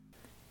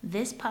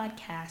This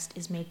podcast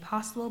is made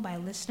possible by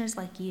listeners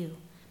like you.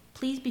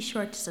 Please be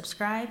sure to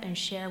subscribe and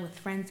share with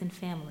friends and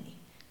family.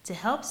 To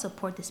help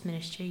support this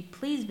ministry,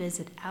 please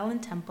visit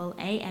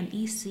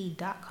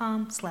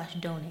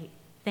allentempleamec.com/donate.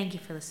 Thank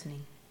you for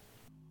listening.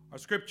 Our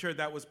scripture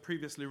that was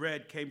previously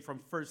read came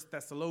from 1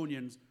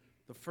 Thessalonians,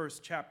 the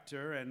first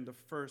chapter, and the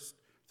first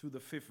through the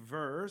 5th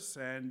verse.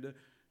 And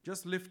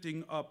just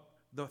lifting up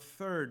the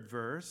 3rd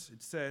verse,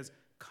 it says,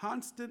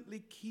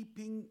 constantly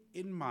keeping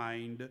in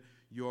mind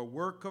your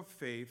work of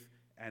faith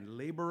and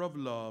labor of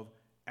love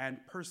and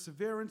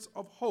perseverance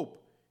of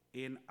hope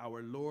in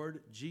our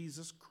Lord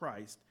Jesus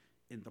Christ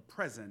in the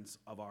presence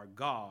of our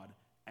God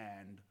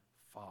and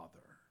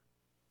Father.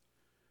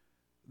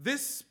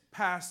 This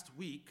past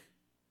week,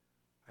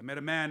 I met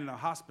a man in a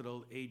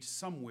hospital aged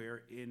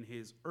somewhere in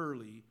his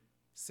early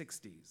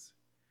 60s.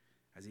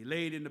 As he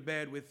laid in the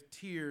bed with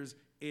tears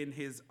in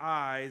his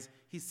eyes,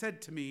 he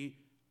said to me,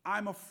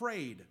 I'm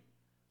afraid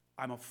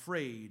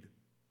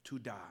to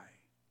die.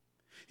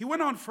 He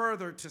went on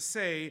further to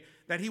say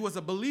that he was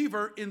a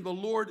believer in the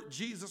Lord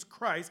Jesus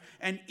Christ,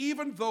 and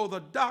even though the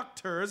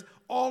doctors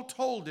all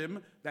told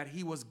him that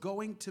he was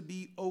going to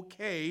be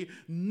okay,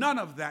 none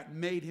of that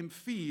made him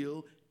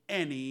feel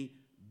any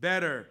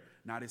better.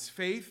 Not his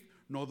faith,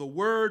 nor the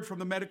word from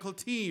the medical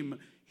team.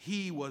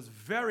 He was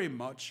very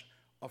much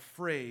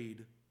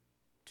afraid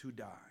to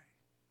die.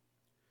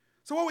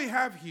 So what we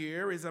have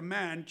here is a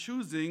man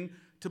choosing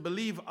to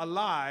believe a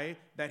lie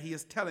that he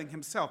is telling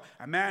himself.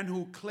 A man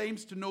who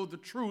claims to know the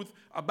truth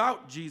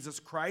about Jesus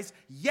Christ,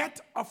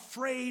 yet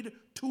afraid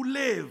to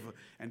live,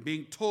 and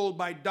being told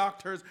by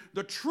doctors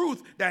the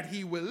truth that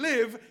he will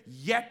live,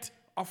 yet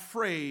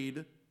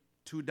afraid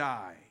to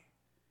die.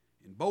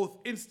 In both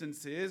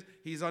instances,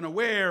 he's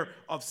unaware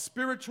of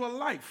spiritual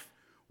life,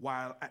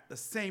 while at the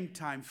same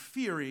time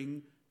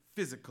fearing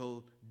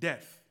physical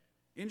death.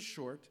 In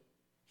short,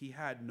 he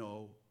had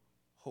no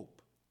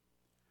hope.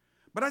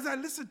 But as I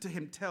listened to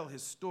him tell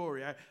his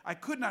story, I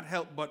could not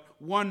help but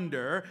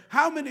wonder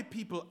how many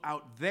people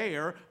out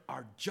there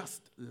are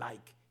just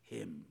like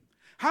him.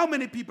 How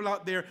many people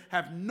out there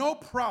have no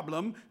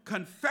problem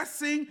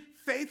confessing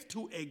faith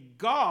to a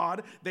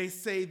God they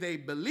say they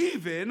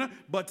believe in,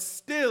 but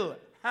still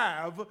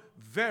have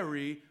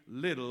very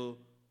little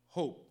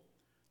hope.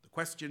 The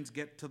questions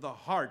get to the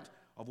heart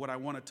of what I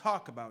want to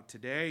talk about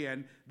today,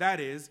 and that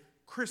is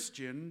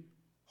Christian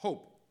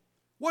hope.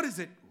 What is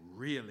it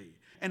really?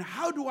 And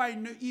how do I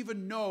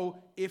even know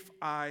if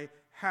I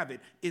have it?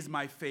 Is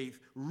my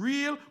faith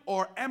real,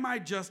 or am I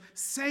just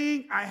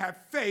saying I have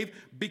faith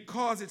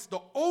because it's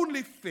the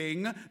only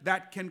thing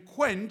that can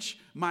quench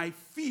my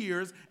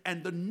fears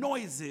and the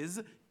noises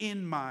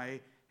in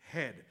my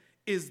head?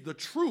 Is the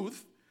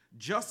truth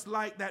just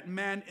like that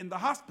man in the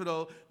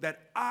hospital,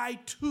 that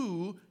I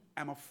too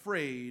am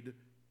afraid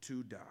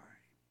to die?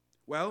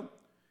 Well,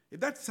 if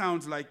that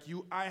sounds like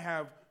you, I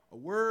have a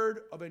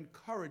word of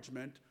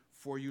encouragement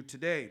for you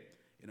today,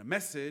 in a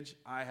message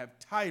I have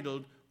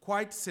titled,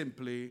 quite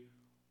simply,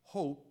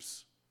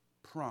 Hope's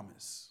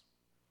Promise.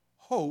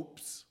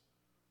 Hope's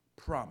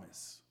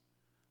Promise.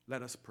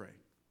 Let us pray.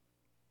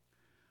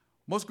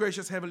 Most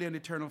gracious, heavenly, and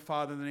eternal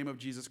Father, in the name of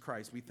Jesus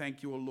Christ, we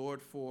thank you, O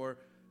Lord, for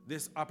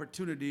this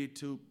opportunity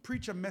to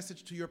preach a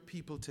message to your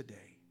people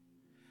today.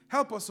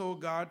 Help us, O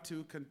God,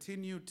 to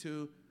continue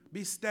to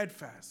be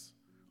steadfast,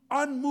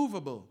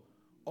 unmovable,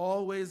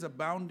 always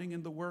abounding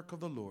in the work of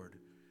the Lord,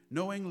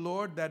 knowing,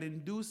 Lord, that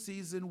in due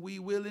season we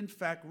will in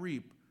fact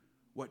reap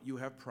what you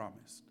have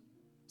promised.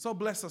 So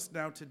bless us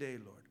now today,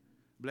 Lord.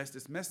 Bless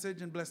this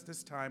message and bless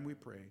this time, we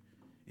pray.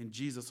 In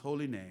Jesus'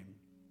 holy name,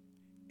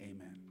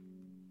 amen.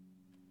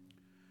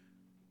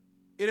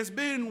 It has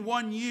been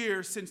 1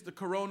 year since the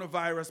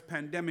coronavirus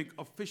pandemic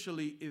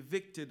officially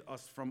evicted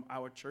us from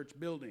our church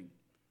building.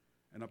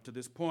 And up to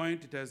this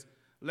point, it has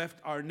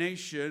left our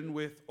nation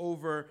with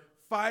over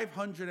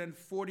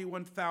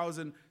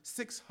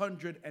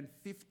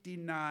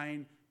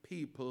 541,659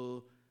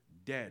 people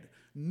dead.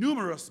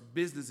 Numerous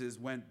businesses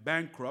went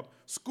bankrupt,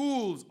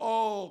 schools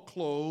all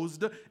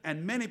closed,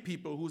 and many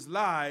people whose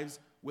lives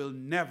will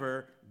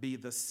never be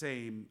the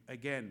same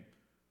again.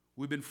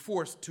 We've been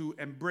forced to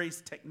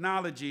embrace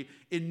technology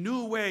in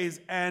new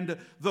ways, and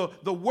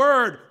the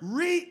word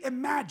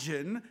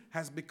reimagine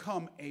has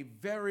become a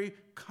very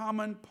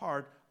common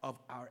part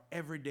of our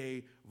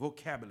everyday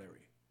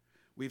vocabulary.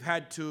 We've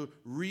had to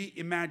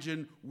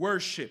reimagine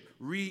worship,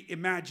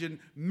 reimagine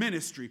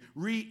ministry,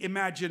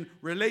 reimagine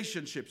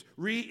relationships,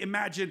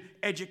 reimagine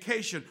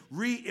education,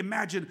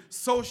 reimagine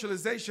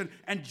socialization,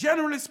 and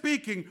generally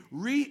speaking,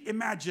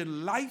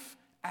 reimagine life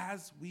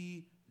as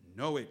we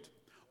know it.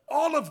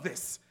 All of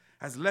this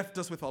has left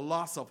us with a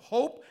loss of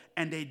hope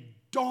and a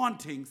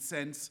daunting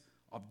sense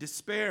of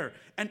despair.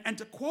 And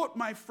to quote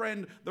my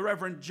friend, the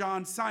Reverend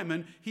John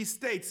Simon, he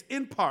states,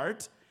 in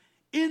part,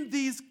 in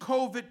these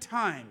COVID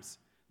times,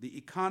 the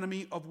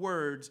economy of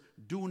words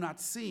do not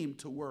seem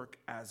to work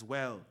as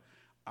well.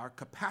 Our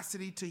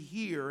capacity to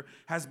hear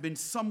has been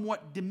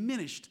somewhat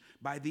diminished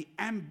by the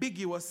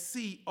ambiguous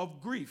sea of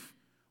grief.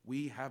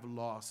 We have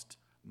lost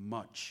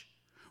much.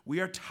 We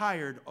are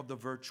tired of the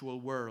virtual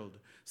world.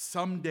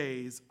 Some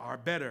days are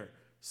better,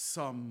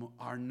 some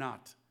are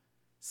not.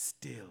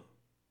 Still,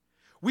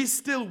 we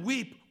still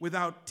weep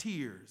without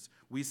tears.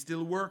 We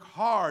still work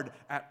hard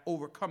at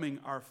overcoming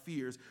our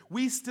fears.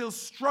 We still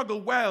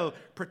struggle well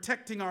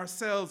protecting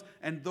ourselves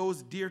and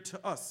those dear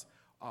to us.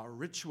 Our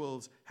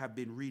rituals have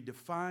been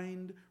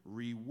redefined,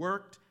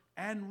 reworked,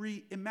 and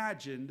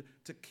reimagined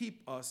to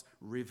keep us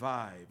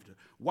revived.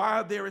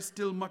 While there is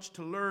still much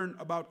to learn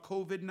about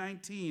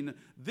COVID-19,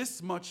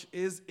 this much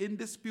is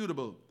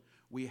indisputable.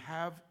 We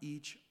have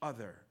each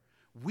other.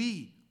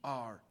 We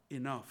are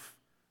enough.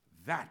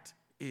 That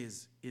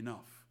is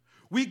enough.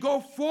 We go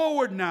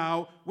forward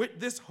now with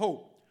this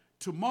hope.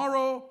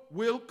 Tomorrow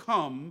will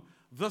come,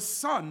 the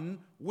sun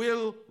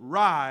will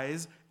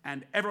rise,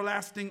 and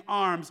everlasting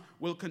arms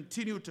will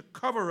continue to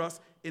cover us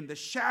in the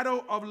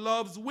shadow of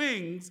love's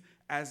wings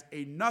as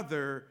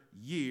another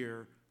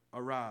year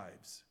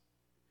arrives.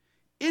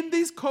 In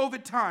these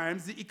COVID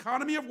times, the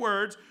economy of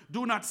words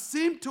do not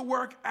seem to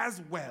work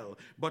as well,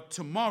 but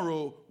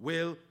tomorrow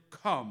will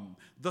come.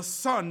 The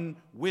sun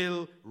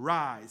will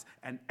rise,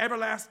 and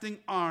everlasting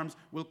arms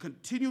will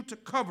continue to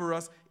cover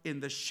us in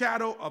the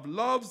shadow of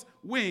love's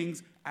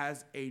wings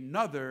as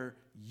another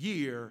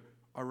year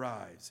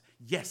arrives.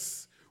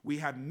 Yes, we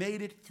have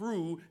made it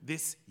through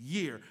this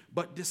year.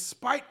 But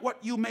despite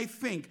what you may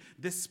think,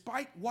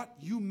 despite what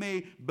you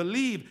may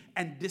believe,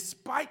 and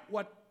despite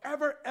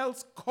whatever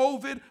else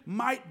COVID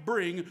might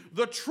bring,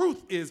 the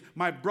truth is,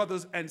 my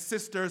brothers and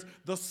sisters,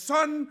 the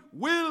sun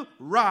will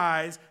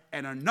rise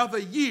and another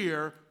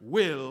year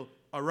will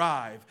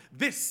arrive.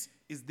 This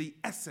is the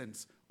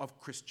essence of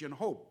Christian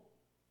hope.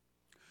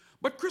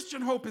 But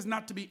Christian hope is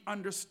not to be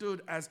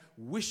understood as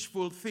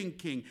wishful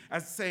thinking,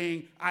 as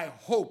saying, I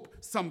hope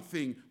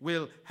something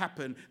will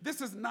happen.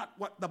 This is not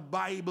what the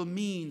Bible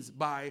means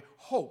by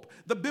hope.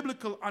 The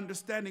biblical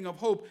understanding of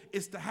hope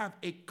is to have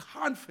a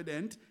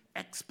confident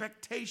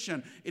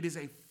expectation. It is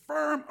a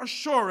firm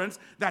assurance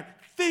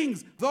that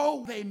things,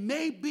 though they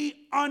may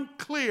be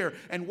unclear,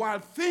 and while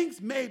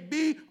things may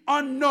be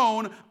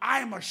unknown, I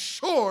am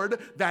assured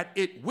that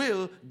it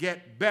will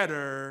get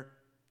better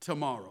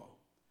tomorrow.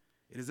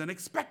 It is an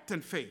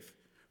expectant faith.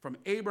 From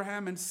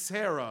Abraham and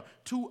Sarah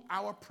to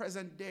our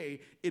present day,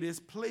 it is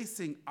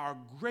placing our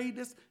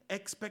greatest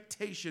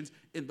expectations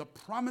in the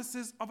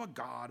promises of a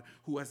God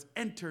who has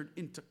entered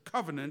into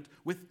covenant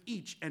with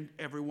each and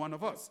every one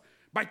of us.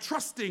 By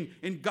trusting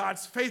in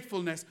God's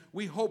faithfulness,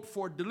 we hope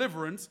for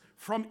deliverance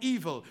from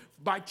evil.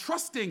 By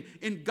trusting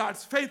in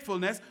God's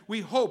faithfulness,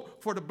 we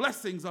hope for the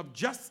blessings of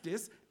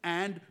justice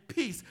and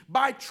peace.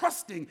 By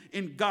trusting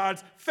in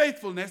God's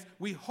faithfulness,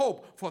 we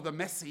hope for the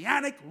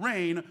messianic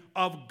reign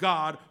of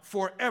God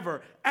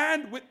forever.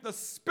 And with the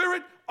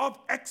spirit of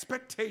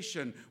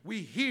expectation, we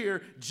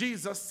hear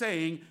Jesus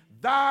saying,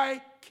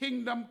 Thy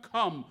kingdom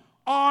come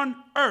on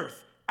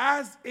earth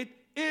as it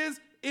is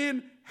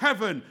in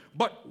heaven.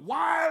 But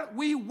while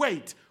we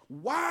wait,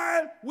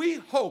 while we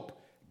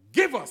hope,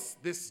 give us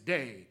this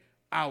day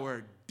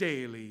our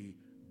daily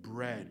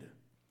bread.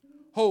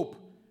 Hope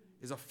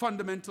is a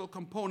fundamental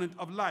component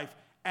of life,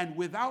 and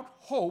without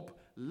hope,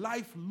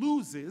 life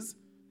loses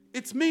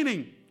its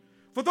meaning.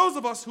 For those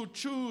of us who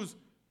choose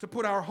to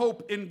put our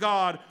hope in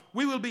God,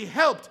 we will be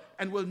helped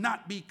and will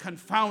not be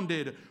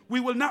confounded. We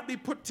will not be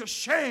put to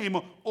shame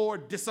or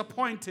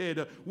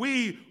disappointed.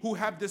 We who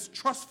have this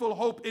trustful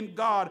hope in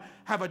God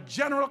have a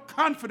general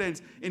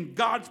confidence in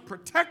God's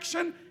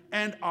protection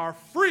and are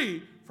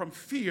free from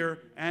fear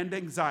and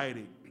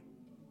anxiety.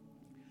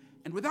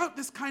 And without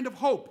this kind of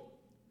hope,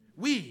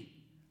 we,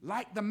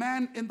 like the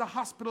man in the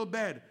hospital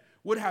bed,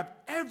 would have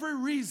every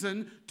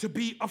reason to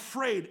be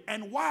afraid.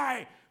 And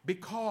why?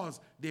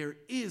 Because there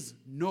is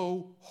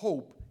no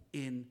hope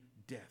in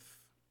death.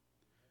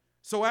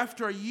 So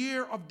after a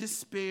year of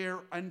despair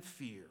and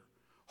fear,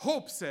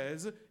 hope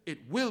says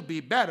it will be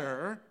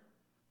better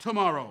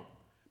tomorrow.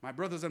 My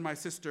brothers and my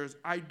sisters,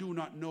 I do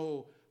not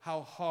know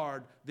how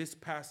hard this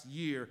past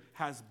year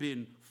has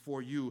been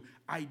for you.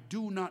 I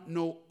do not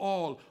know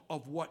all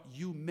of what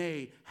you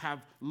may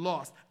have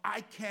lost.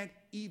 I can't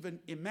even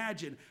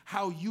imagine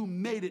how you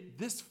made it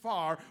this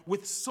far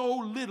with so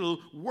little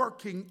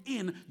working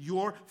in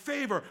your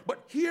favor.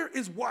 But here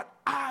is what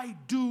I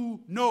do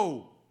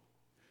know.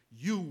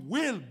 You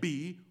will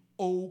be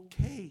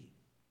okay.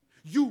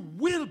 You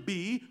will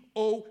be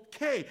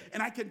okay.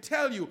 And I can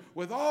tell you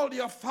with all the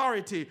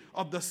authority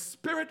of the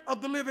Spirit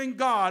of the living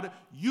God,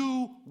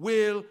 you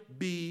will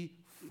be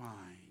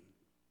fine.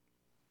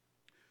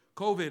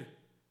 COVID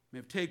may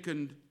have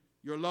taken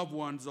your loved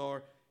ones,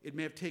 or it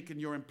may have taken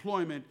your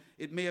employment.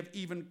 It may have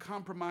even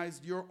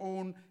compromised your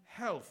own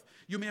health.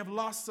 You may have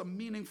lost some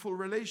meaningful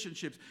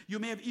relationships. You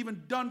may have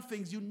even done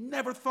things you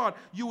never thought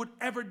you would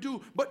ever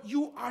do. But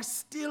you are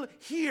still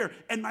here.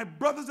 And my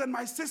brothers and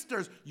my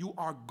sisters, you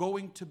are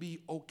going to be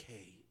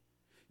okay.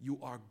 You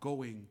are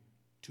going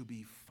to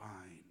be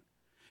fine.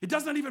 It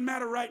doesn't even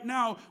matter right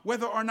now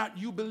whether or not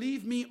you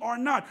believe me or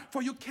not,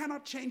 for you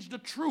cannot change the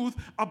truth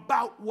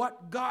about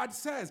what God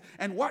says.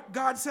 And what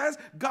God says,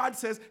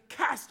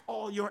 cast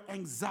all your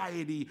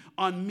anxiety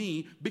on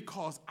me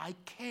because I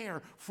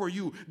care for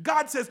you.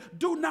 God says,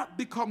 do not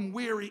become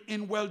weary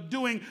in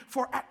well-doing,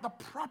 for at the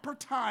proper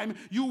time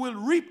you will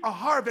reap a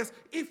harvest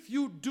if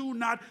you do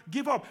not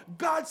give up.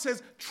 God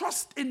says,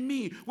 trust in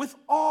me with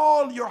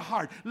all your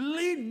heart.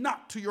 Lean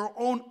not to your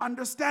own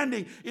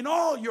understanding. In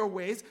all your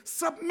ways,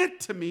 submit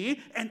to me,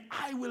 and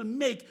I will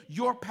make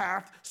your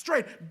path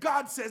straight.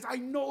 God says, I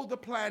know the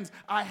plans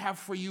I have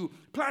for you.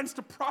 Plans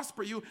to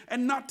prosper you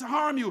and not to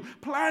harm you.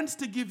 Plans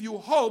to give you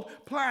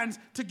hope. Plans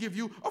to give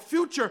you a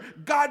future.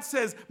 God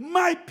says,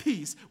 my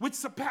peace, which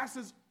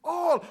surpasses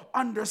all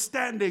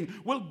understanding,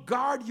 will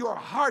guard your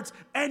hearts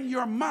and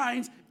your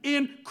minds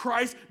in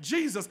Christ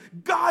Jesus.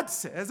 God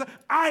says,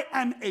 I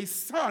am a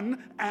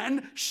sun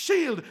and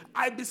shield.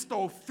 I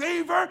bestow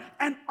favor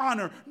and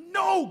honor.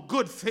 No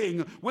good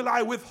thing will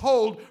I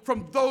withhold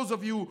from those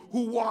of you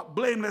who walk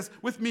blameless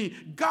with me.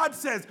 God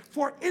says,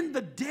 for in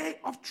the day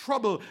of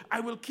trouble, I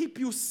will keep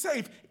you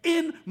safe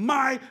in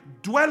my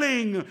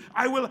dwelling.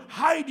 I will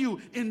hide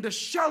you in the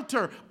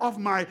shelter of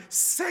my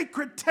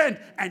sacred tent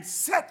and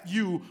set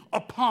you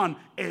upon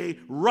a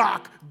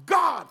rock.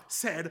 God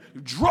said,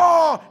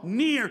 draw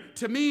near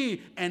to me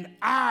and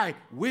I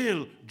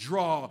will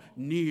draw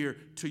near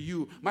to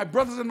you. My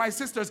brothers and my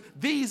sisters,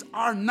 these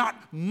are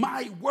not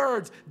my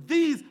words.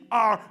 These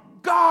are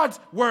God's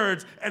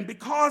words. And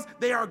because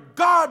they are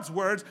God's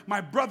words,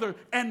 my brother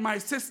and my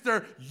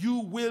sister, you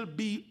will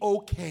be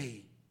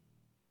okay.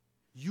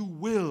 You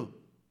will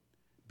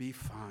be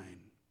fine.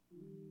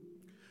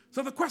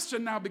 So the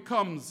question now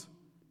becomes,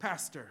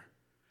 Pastor,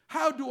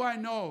 how do I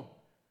know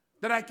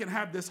that I can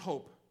have this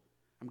hope?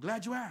 I'm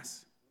glad you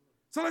asked.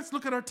 So let's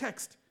look at our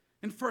text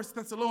in 1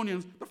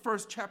 Thessalonians, the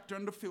first chapter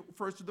and the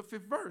first to the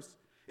fifth verse.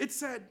 It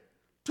said,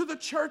 to the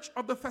church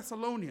of the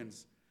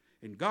Thessalonians,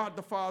 in God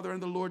the Father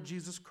and the Lord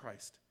Jesus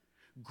Christ,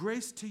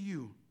 grace to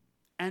you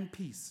and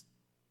peace.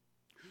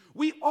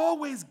 We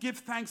always give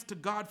thanks to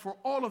God for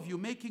all of you,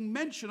 making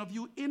mention of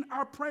you in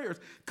our prayers,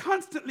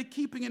 constantly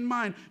keeping in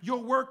mind your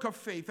work of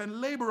faith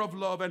and labor of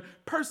love and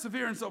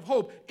perseverance of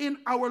hope in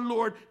our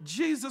Lord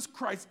Jesus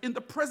Christ, in the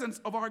presence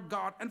of our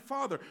God and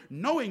Father,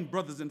 knowing,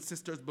 brothers and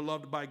sisters,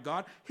 beloved by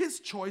God, his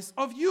choice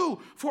of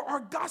you. For our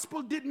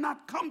gospel did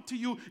not come to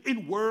you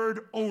in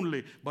word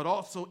only, but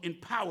also in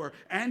power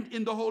and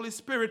in the Holy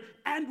Spirit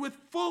and with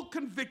full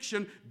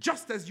conviction,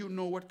 just as you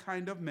know what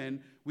kind of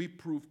men we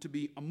prove to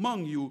be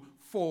among you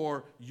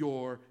for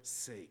your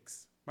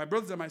sakes. My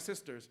brothers and my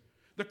sisters,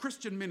 the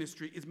Christian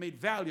ministry is made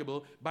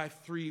valuable by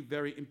three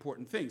very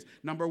important things.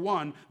 Number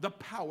one, the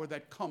power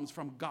that comes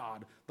from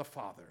God the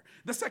Father.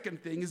 The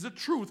second thing is the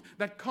truth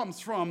that comes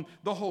from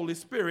the Holy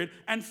Spirit.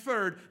 And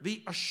third,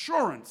 the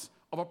assurance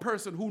of a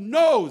person who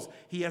knows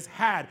he has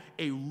had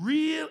a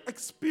real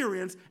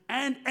experience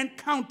and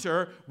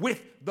encounter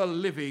with the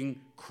living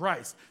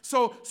Christ.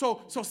 So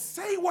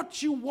say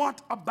what you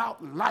want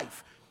about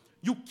life.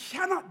 You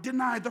cannot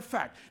deny the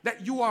fact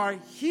that you are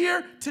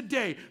here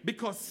today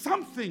because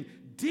something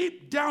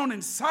deep down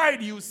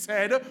inside you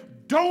said,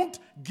 don't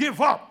give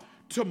up.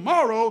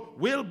 Tomorrow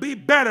will be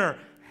better.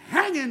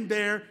 Hang in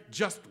there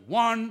just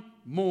one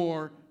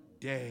more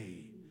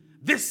day.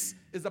 This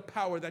is the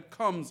power that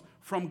comes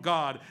from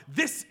God.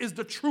 This is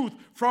the truth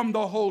from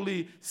the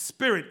Holy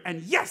Spirit.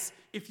 And yes,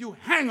 if you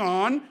hang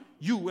on,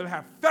 you will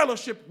have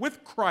fellowship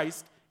with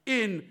Christ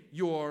in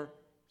your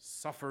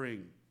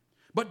suffering.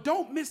 But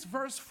don't miss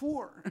verse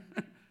 4.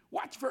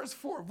 Watch verse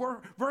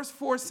 4. Verse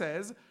 4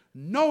 says,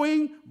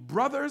 knowing,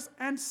 brothers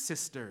and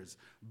sisters,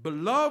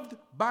 beloved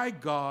by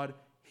God,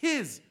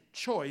 his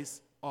choice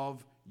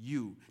of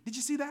you. Did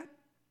you see that?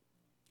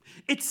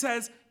 It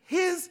says,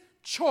 his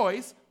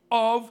choice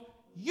of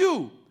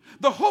you.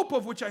 The hope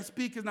of which I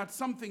speak is not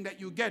something that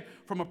you get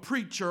from a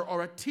preacher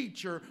or a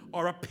teacher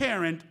or a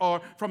parent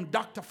or from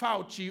Dr.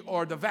 Fauci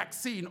or the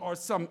vaccine or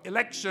some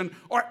election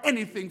or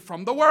anything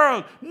from the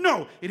world.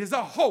 No, it is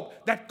a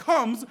hope that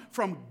comes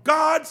from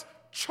God's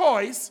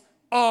choice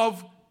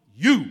of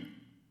you.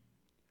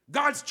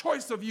 God's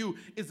choice of you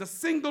is the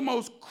single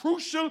most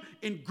crucial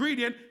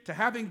ingredient to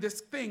having this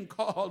thing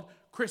called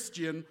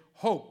Christian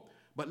hope.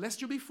 But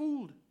lest you be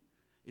fooled,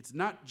 it's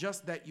not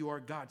just that you are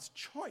God's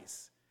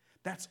choice.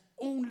 That's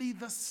only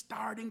the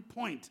starting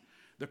point.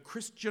 The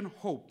Christian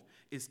hope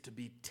is to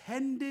be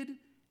tended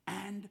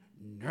and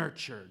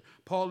nurtured.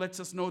 Paul lets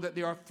us know that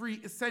there are three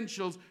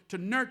essentials to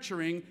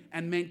nurturing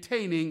and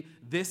maintaining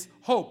this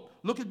hope.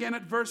 Look again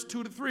at verse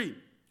 2-3.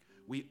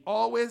 We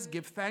always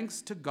give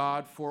thanks to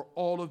God for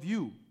all of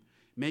you,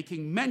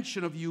 making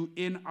mention of you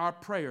in our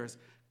prayers,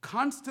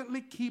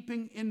 constantly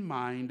keeping in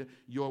mind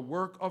your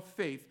work of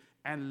faith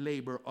and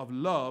labor of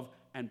love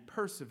and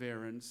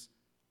perseverance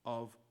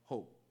of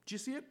hope. Do you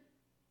see it?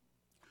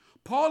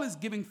 Paul is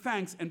giving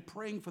thanks and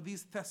praying for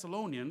these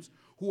Thessalonians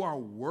who are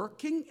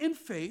working in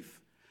faith,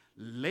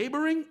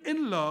 laboring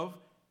in love,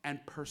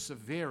 and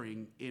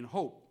persevering in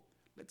hope.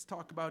 Let's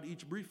talk about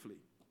each briefly.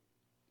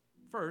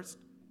 First,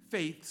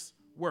 faith's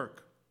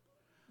work.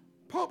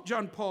 Pope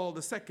John Paul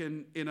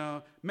II, in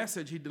a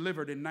message he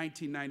delivered in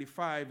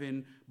 1995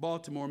 in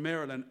Baltimore,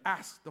 Maryland,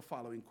 asked the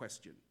following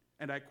question,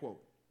 and I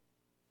quote,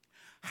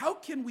 "How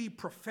can we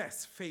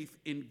profess faith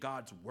in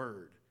God's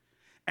word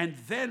and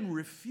then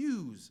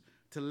refuse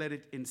to let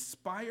it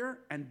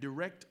inspire and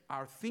direct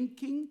our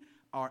thinking,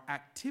 our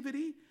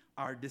activity,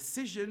 our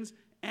decisions,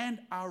 and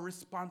our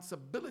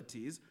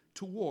responsibilities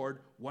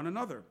toward one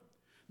another?"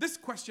 This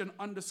question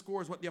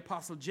underscores what the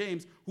Apostle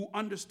James, who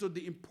understood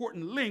the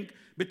important link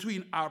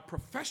between our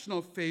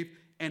professional faith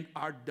and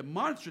our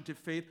demonstrative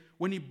faith,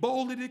 when he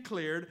boldly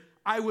declared,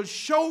 "I will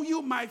show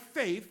you my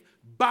faith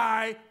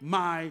by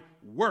my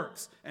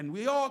works." And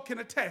we all can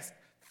attest,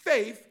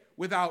 faith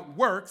without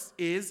works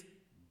is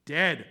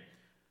dead.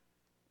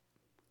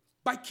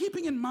 By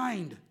keeping in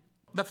mind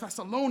the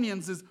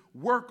Thessalonians'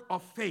 work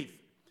of faith,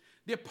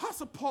 the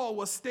Apostle Paul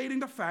was stating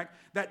the fact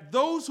that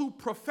those who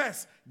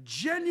profess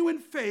genuine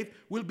faith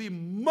will be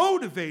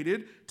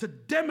motivated to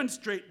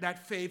demonstrate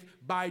that faith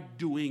by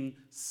doing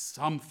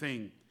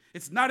something.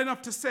 It's not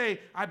enough to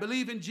say, "I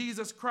believe in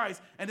Jesus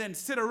Christ," and then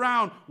sit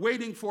around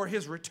waiting for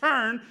his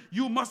return.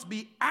 You must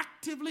be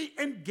actively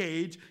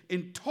engaged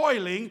in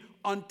toiling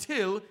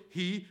until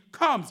he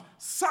comes.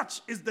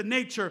 Such is the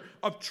nature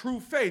of true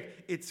faith.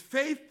 It's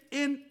faith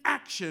in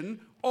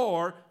action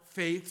or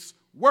faith's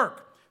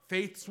work.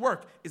 Faith's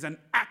work is an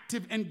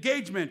active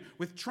engagement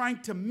with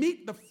trying to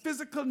meet the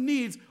physical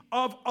needs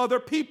of other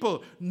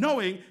people,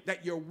 knowing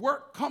that your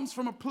work comes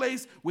from a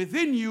place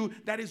within you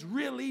that is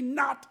really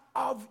not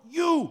of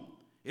you.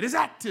 It is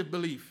active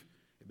belief.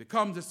 It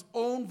becomes its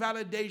own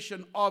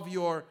validation of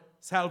your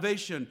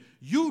salvation.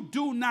 You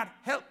do not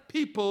help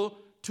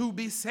people to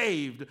be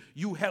saved.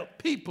 You help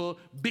people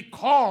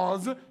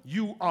because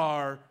you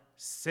are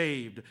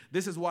saved.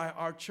 This is why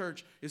our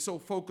church is so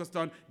focused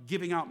on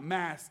giving out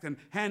masks and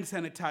hand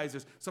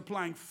sanitizers,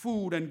 supplying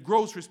food and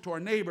groceries to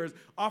our neighbors,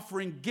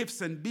 offering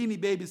gifts and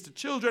beanie babies to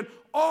children,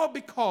 all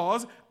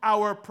because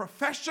our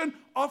profession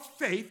of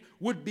faith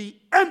would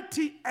be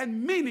empty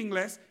and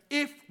meaningless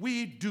if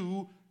we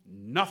do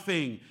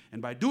nothing.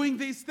 And by doing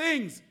these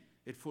things,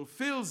 it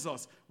fulfills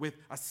us with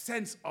a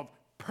sense of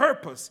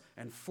purpose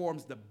and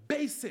forms the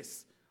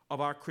basis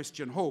of our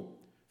Christian hope.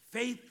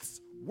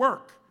 Faith's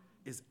work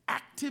is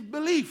active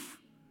belief,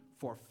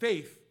 for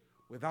faith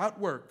without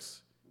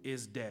works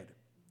is dead.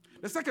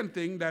 The second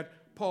thing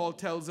that Paul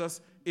tells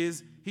us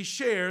is he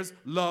shares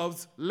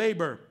love's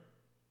labor.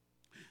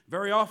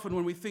 Very often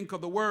when we think of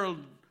the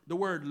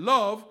word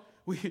love,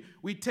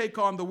 we take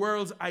on the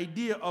world's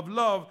idea of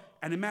love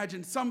and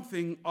imagine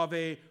something of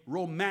a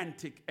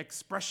romantic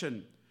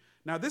expression.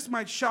 Now, this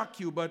might shock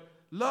you, but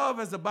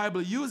love, as the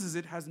Bible uses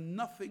it, has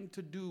nothing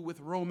to do with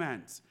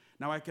romance.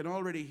 Now, I can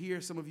already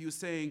hear some of you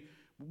saying,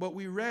 but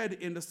we read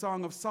in the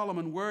Song of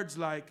Solomon words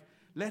like,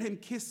 "Let him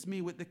kiss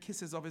me with the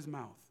kisses of his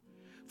mouth.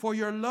 For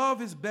your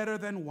love is better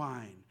than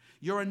wine.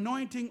 Your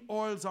anointing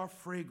oils are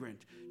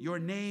fragrant. Your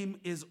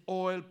name is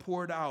oil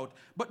poured out."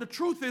 But the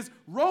truth is,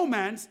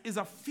 romance is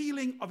a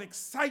feeling of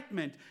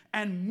excitement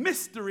and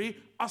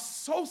mystery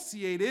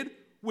associated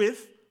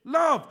with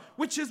love,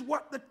 which is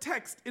what the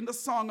text in the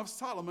Song of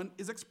Solomon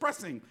is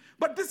expressing.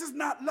 But this is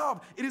not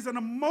love. It is an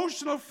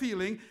emotional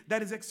feeling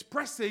that is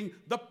expressing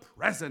the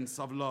presence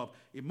of love.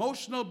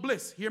 Emotional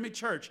bliss, hear me,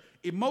 church,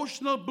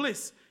 emotional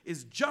bliss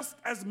is just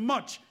as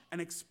much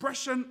an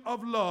expression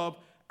of love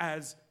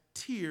as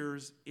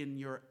tears in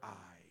your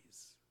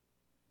eyes.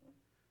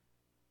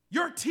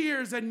 Your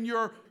tears and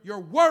your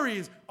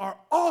worries are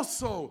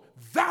also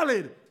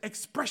valid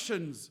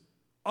expressions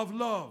of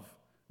love.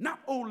 Not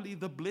only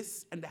the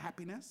bliss and the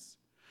happiness.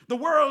 The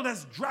world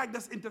has dragged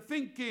us into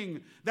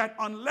thinking that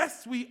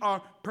unless we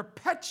are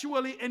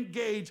perpetually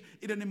engaged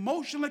in an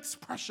emotional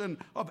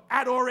expression of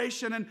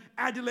adoration and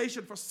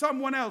adulation for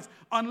someone else,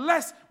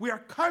 unless we are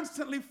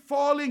constantly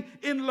falling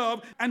in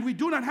love and we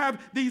do not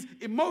have these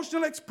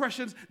emotional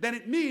expressions, then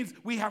it means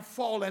we have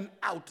fallen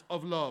out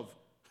of love.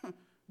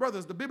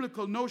 Brothers, the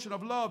biblical notion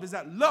of love is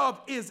that love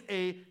is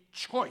a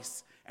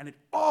choice, and it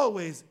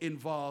always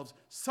involves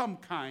some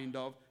kind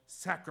of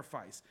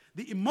sacrifice.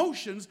 The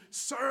emotions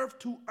serve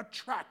to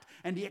attract,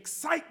 and the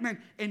excitement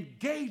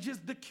engages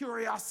the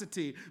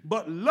curiosity.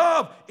 But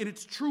love, in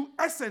its true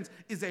essence,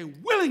 is a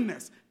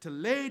willingness to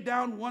lay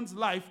down one's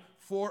life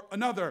for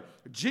another.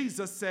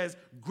 Jesus says,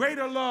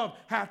 "Greater love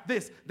hath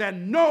this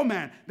than no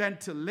man than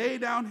to lay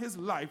down his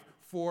life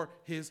for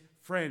his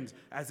friends."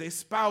 As a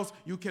spouse,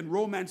 you can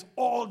romance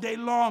all day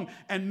long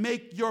and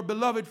make your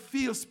beloved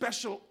feel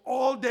special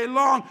all day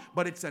long,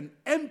 but it's an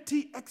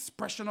empty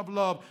expression of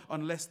love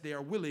unless they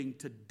are willing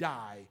to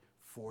die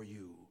for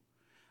you.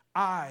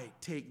 "I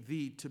take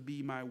thee to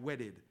be my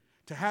wedded,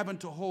 to have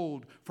and to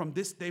hold from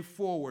this day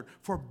forward,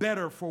 for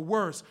better, for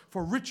worse,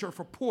 for richer,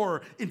 for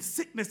poorer, in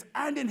sickness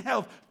and in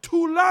health,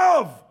 to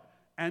love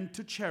and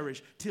to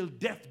cherish, till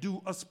death do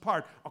us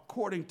part,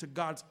 according to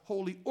God's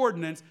holy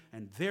ordinance,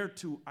 and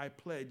thereto I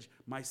pledge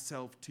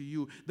myself to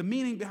you." The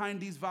meaning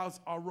behind these vows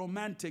are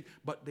romantic,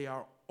 but they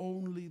are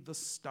only the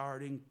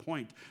starting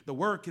point. The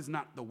work is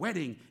not the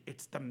wedding,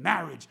 it's the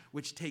marriage,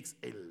 which takes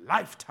a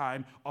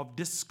lifetime of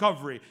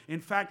discovery. In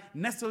fact,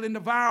 nestled in the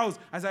vows,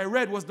 as I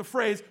read, was the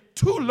phrase,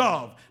 to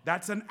love.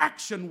 That's an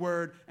action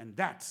word, and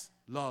that's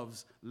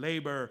love's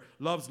labor.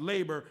 Love's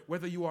labor,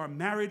 whether you are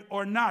married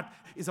or not,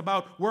 is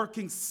about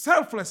working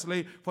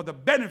selflessly for the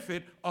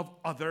benefit of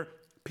other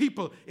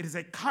people. It is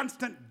a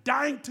constant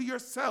dying to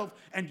yourself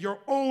and your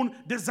own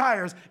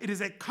desires. It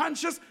is a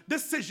conscious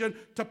decision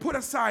to put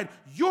aside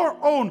your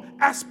own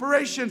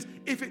aspirations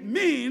if it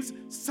means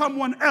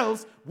someone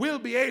else will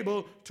be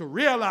able to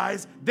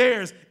realize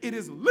theirs. It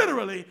is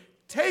literally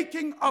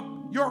taking up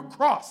your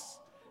cross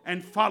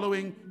and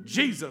following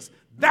Jesus.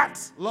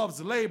 That's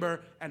love's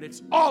labor, and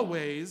it's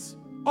always,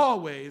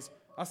 always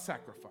a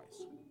sacrifice.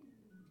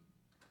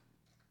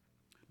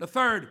 The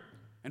third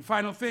and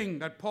final thing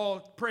that Paul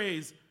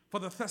prays for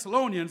the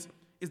Thessalonians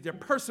is their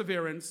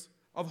perseverance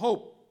of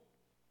hope.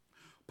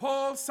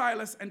 Paul,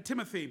 Silas, and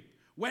Timothy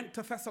went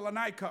to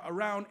Thessalonica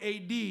around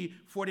AD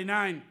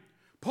 49.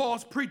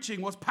 Paul's preaching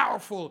was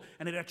powerful,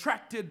 and it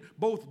attracted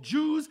both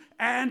Jews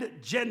and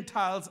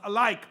Gentiles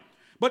alike.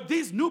 But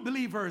these new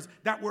believers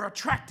that were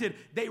attracted,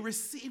 they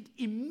received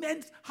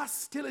immense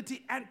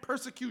hostility and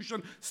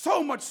persecution,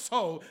 so much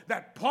so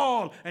that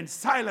Paul and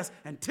Silas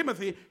and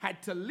Timothy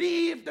had to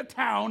leave the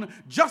town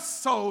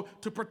just so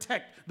to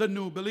protect the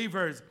new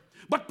believers.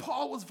 But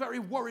Paul was very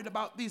worried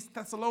about these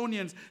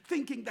Thessalonians,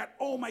 thinking that,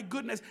 oh my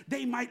goodness,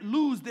 they might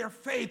lose their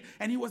faith,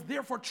 and he was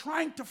therefore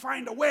trying to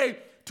find a way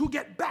to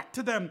get back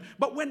to them.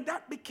 But when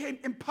that became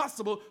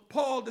impossible,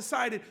 Paul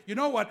decided, you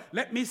know what,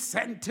 let me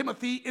send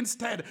Timothy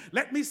instead.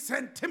 Let me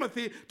send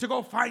Timothy to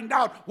go find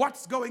out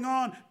what's going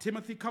on.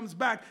 Timothy comes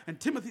back, and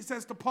Timothy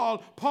says to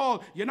Paul,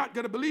 Paul, you're not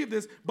going to believe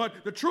this,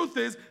 but the truth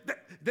is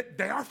that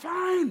they are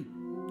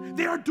fine.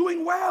 They are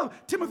doing well.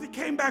 Timothy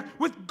came back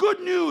with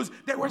good news.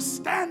 They were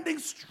standing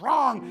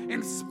strong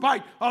in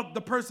spite of the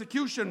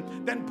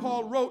persecution. Then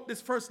Paul wrote this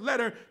first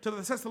letter to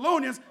the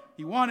Thessalonians.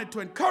 He wanted to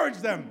encourage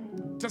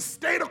them to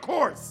stay the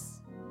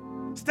course,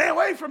 stay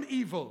away from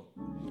evil,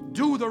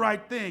 do the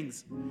right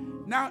things.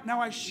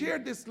 Now I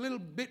shared this little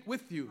bit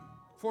with you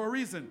for a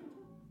reason.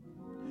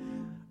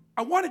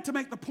 I wanted to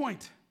make the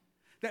point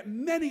that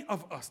many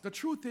of us, the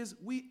truth is,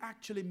 we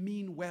actually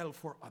mean well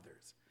for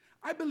others.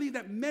 I believe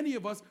that many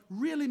of us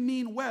really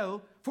mean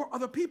well for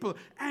other people,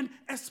 and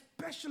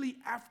especially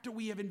after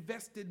we have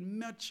invested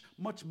much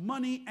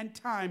money and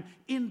time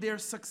in their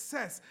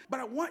success. But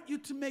I want you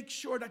to make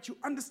sure that you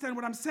understand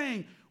what I'm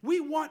saying. We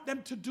want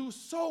them to do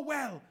so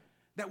well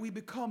that we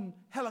become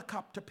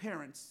helicopter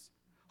parents,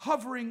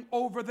 hovering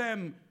over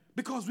them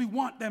because we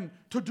want them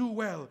to do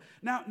well.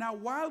 Now,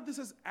 while this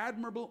is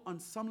admirable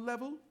on some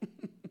level,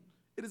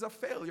 it is a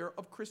failure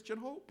of Christian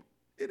hope.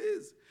 It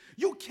is.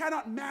 You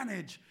cannot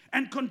manage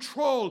and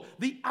control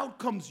the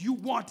outcomes you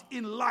want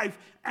in life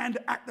and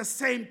at the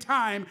same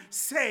time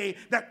say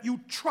that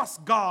you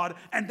trust God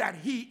and that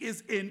He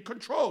is in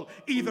control.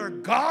 Either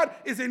God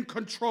is in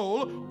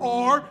control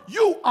or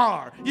you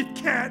are. It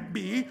can't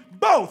be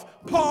both.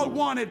 Paul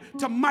wanted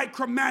to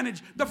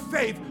micromanage the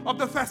faith of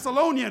the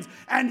Thessalonians,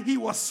 and he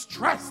was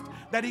stressed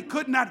that he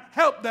could not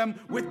help them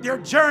with their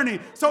journey.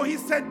 So he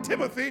sent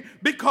Timothy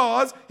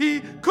because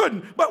he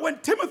couldn't. But when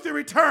Timothy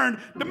returned,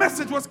 the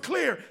message was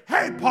clear.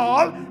 Hey,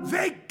 Paul,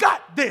 they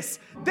got this.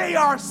 They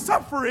are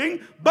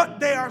suffering, but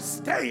they are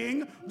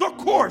staying the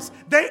course.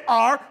 They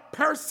are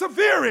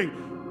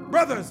persevering.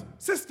 Brothers,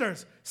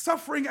 sisters,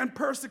 suffering and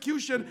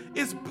persecution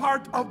is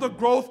part of the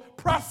growth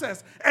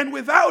process. And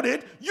without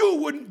it, you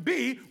wouldn't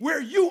be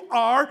where you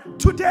are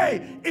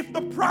today. If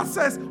the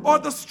process or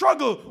the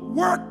struggle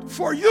worked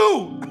for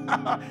you,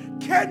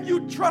 can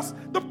you trust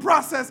the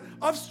process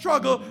of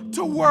struggle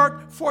to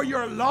work for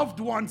your loved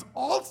ones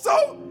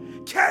also?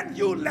 Can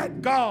you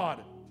let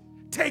God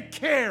take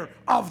care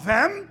of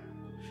them?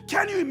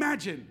 Can you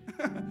imagine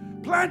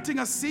planting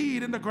a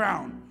seed in the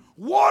ground,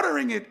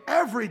 watering it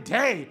every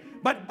day,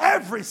 but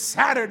every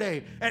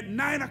Saturday at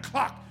 9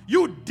 o'clock,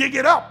 you dig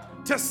it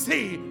up to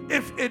see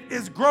if it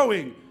is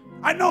growing?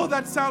 I know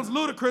that sounds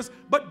ludicrous,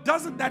 but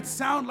doesn't that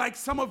sound like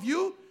some of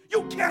you?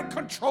 You can't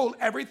control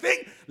everything.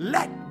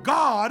 Let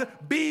God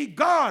be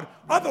God.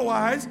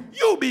 Otherwise,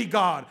 you be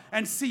God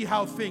and see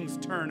how things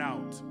turn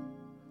out.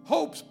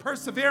 Hope's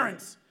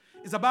perseverance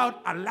is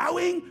about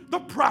allowing the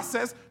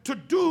process to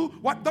do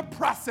what the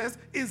process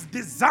is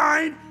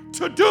designed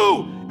to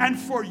do, and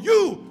for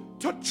you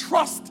to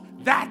trust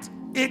that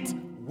it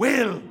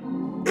will.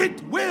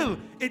 It will.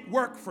 It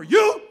work for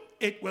you.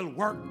 It will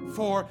work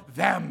for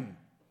them.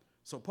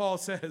 So Paul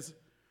says,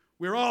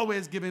 we're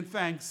always giving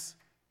thanks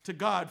to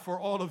God for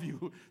all of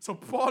you. So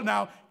Paul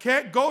now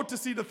can't go to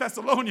see the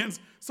Thessalonians,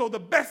 so the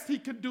best he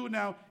can do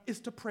now is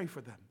to pray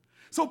for them.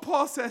 So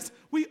Paul says,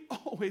 we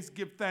always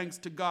give thanks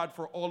to God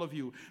for all of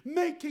you,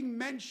 making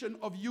mention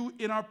of you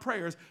in our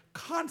prayers,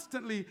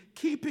 constantly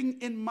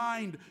keeping in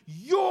mind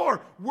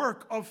your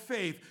work of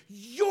faith,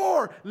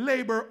 your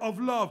labor of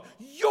love,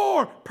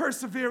 your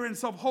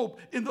perseverance of hope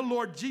in the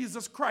Lord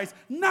Jesus Christ,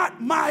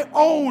 not my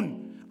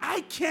own.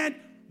 I can't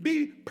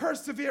be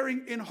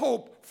persevering in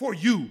hope for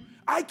you.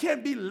 I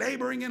can't be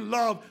laboring in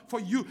love for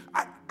you.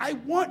 I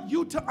want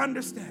you to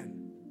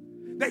understand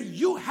that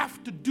you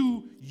have to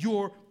do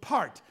your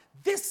part.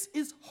 This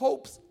is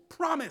hope's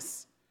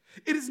promise.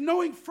 It is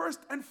knowing first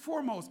and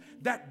foremost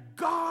that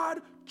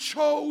God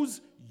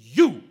chose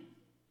you.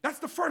 That's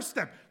the first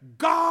step.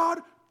 God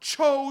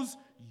chose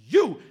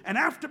you. And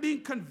after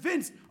being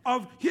convinced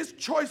of his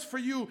choice for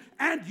you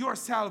and your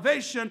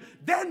salvation,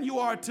 then you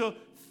are to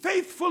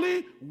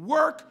faithfully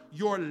work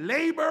your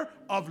labor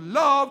of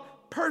love,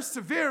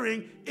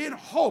 persevering in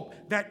hope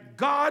that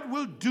God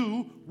will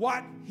do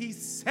what he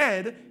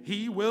said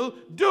he will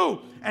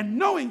do. And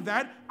knowing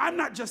that, I'm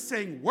not just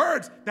saying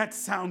words that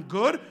sound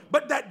good,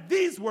 but that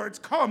these words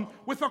come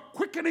with a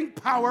quickening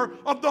power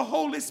of the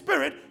Holy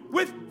Spirit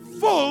with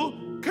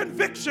full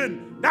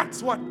conviction.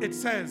 That's what it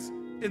says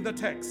in the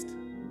text.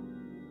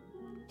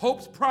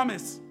 Hope's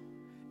promise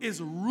is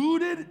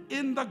rooted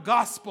in the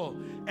gospel.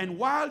 And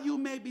while you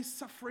may be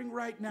suffering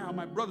right now,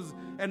 my brothers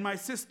and my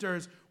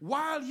sisters,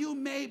 while you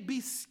may be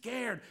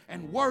scared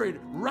and worried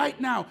right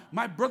now,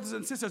 my brothers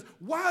and sisters,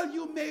 while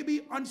you may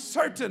be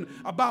uncertain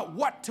about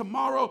what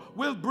tomorrow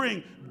will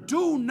bring,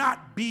 do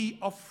not be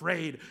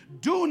afraid.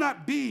 Do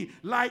not be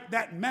like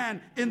that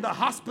man in the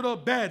hospital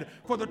bed.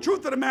 For the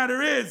truth of the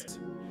matter is,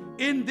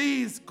 in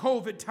these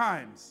COVID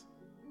times,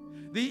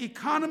 the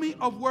economy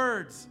of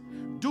words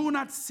do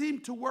not seem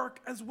to work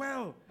as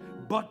well.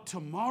 But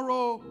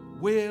tomorrow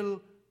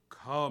will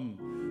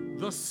come.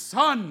 The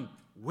sun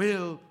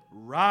will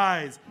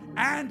rise,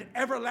 and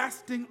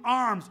everlasting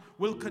arms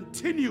will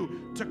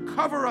continue to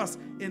cover us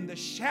in the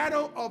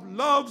shadow of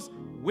love's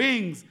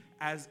wings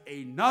as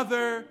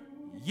another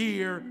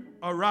year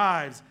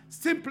arrives.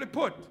 Simply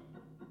put,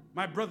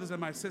 my brothers and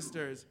my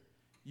sisters,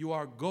 you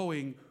are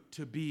going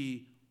to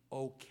be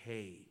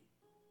okay.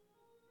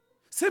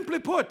 Simply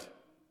put,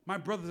 my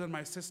brothers and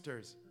my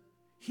sisters,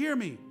 hear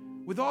me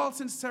with all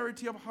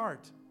sincerity of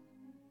heart.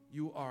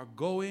 You are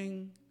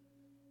going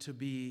to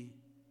be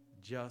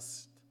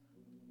just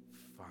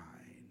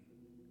fine.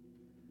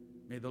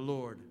 May the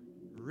Lord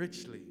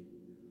richly,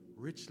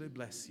 richly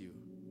bless you,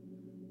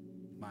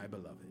 my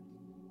beloved.